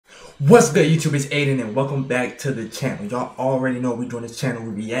What's good, YouTube? It's Aiden and welcome back to the channel. Y'all already know we doing this channel.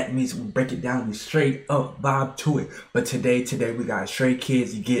 We react music, we break it down, we straight up vibe to it. But today we got Stray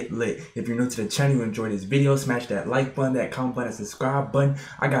Kids Get Lit. If you're new to the channel, you enjoy this video, smash that like button, that comment button, that subscribe button.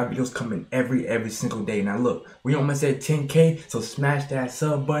 I got videos coming every single day. Now look, we almost at 10K, so smash that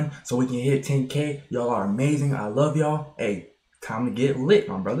sub button so we can hit 10K. Y'all are amazing. I love y'all. Hey, time to get lit,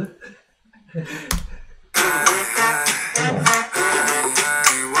 my brother.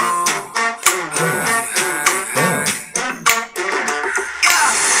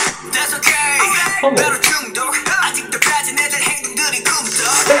 Come on.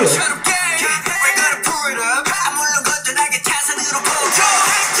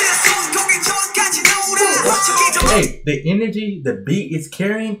 Hey, the energy the beat is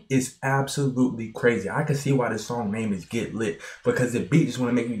carrying is absolutely crazy. I can see why the song name is Get Lit, because the beat just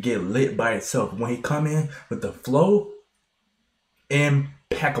want to make you get lit by itself. When he come in with the flow,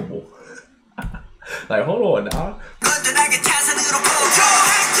 impeccable. Like, hold on now.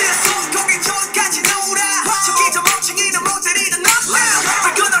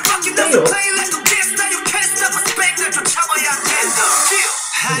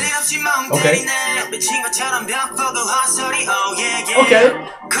 Okay. Okay.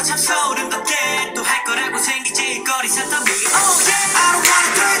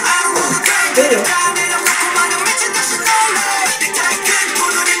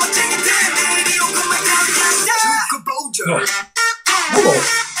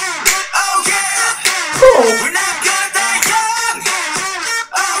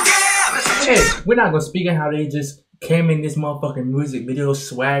 Hey, we're not gonna speak on how they just came in this motherfucking music video,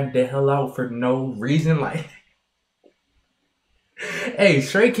 swagged the hell out for no reason. Like, hey,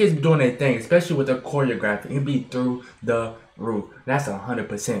 Stray Kids be doing their thing, especially with the choreography. It be through the roof. That's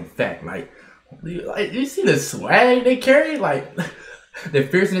 100% fact. Like, you see the swag they carry? Like, the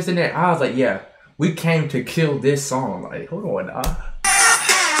fierceness in their eyes. Like, yeah, we came to kill this song. Like, hold on, dog.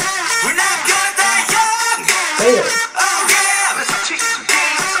 Damn.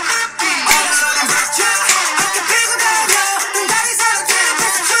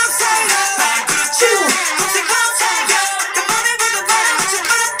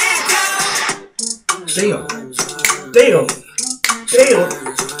 Damn. Damn. Damn.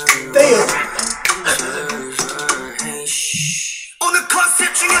 Damn.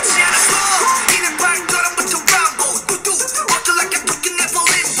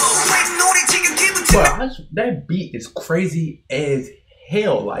 Bro, that beat is crazy as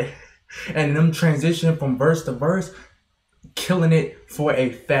hell. Like, and them transitioning from verse to verse, killing it for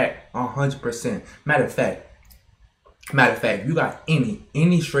a fact, 100%. Matter of fact, if you got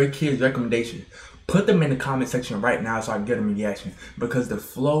any Stray Kids recommendation, put them in the comment section right now so I can get them a reaction. Because the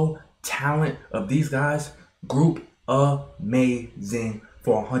flow, talent of these guys, group amazing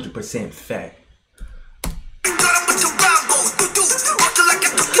for 100% fact.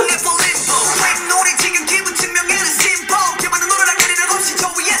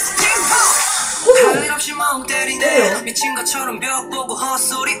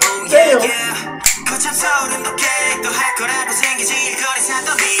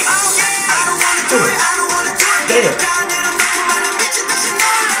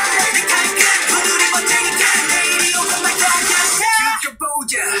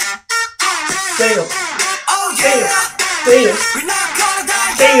 Damn. Oh yeah. Damn.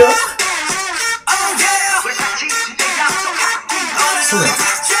 Damn. Oh yeah.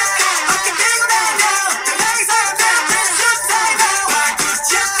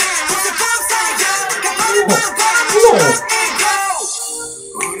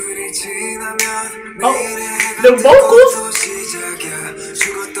 Oh, the vocals.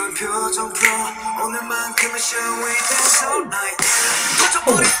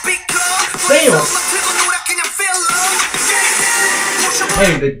 Damn.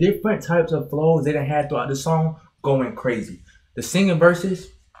 Hey, the different types of flows they done had throughout the song, going crazy. The singing verses,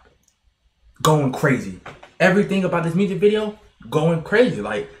 going crazy. Everything about this music video, going crazy.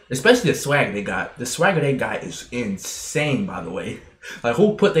 Like, especially the swag they got. The swagger they got is insane, by the way. Like,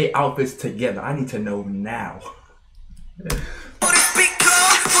 who put their outfits together? I need to know now.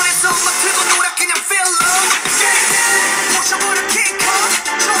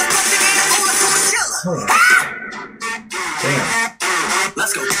 Damn.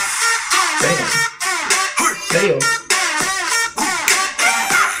 Let's go. Damn. Damn.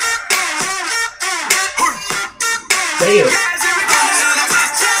 Damn.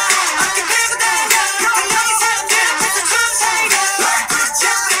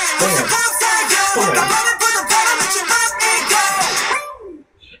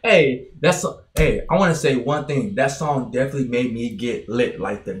 That's hey, I want to say one thing. That song definitely made me get lit.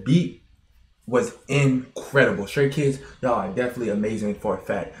 Like the beat was incredible. Stray Kids, y'all are definitely amazing for a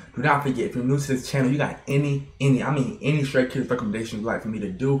fact. Do not forget, if you're new to this channel, you got any Stray Kids recommendations you'd like for me to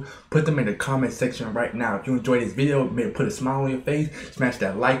do, put them in the comment section right now. If you enjoyed this video, maybe put a smile on your face, smash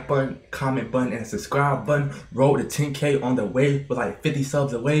that like button, comment button, and subscribe button. Roll to 10K on the way, with like 50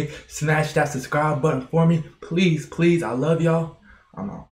 subs away. Smash that subscribe button for me. Please, please, I love y'all. I'm out.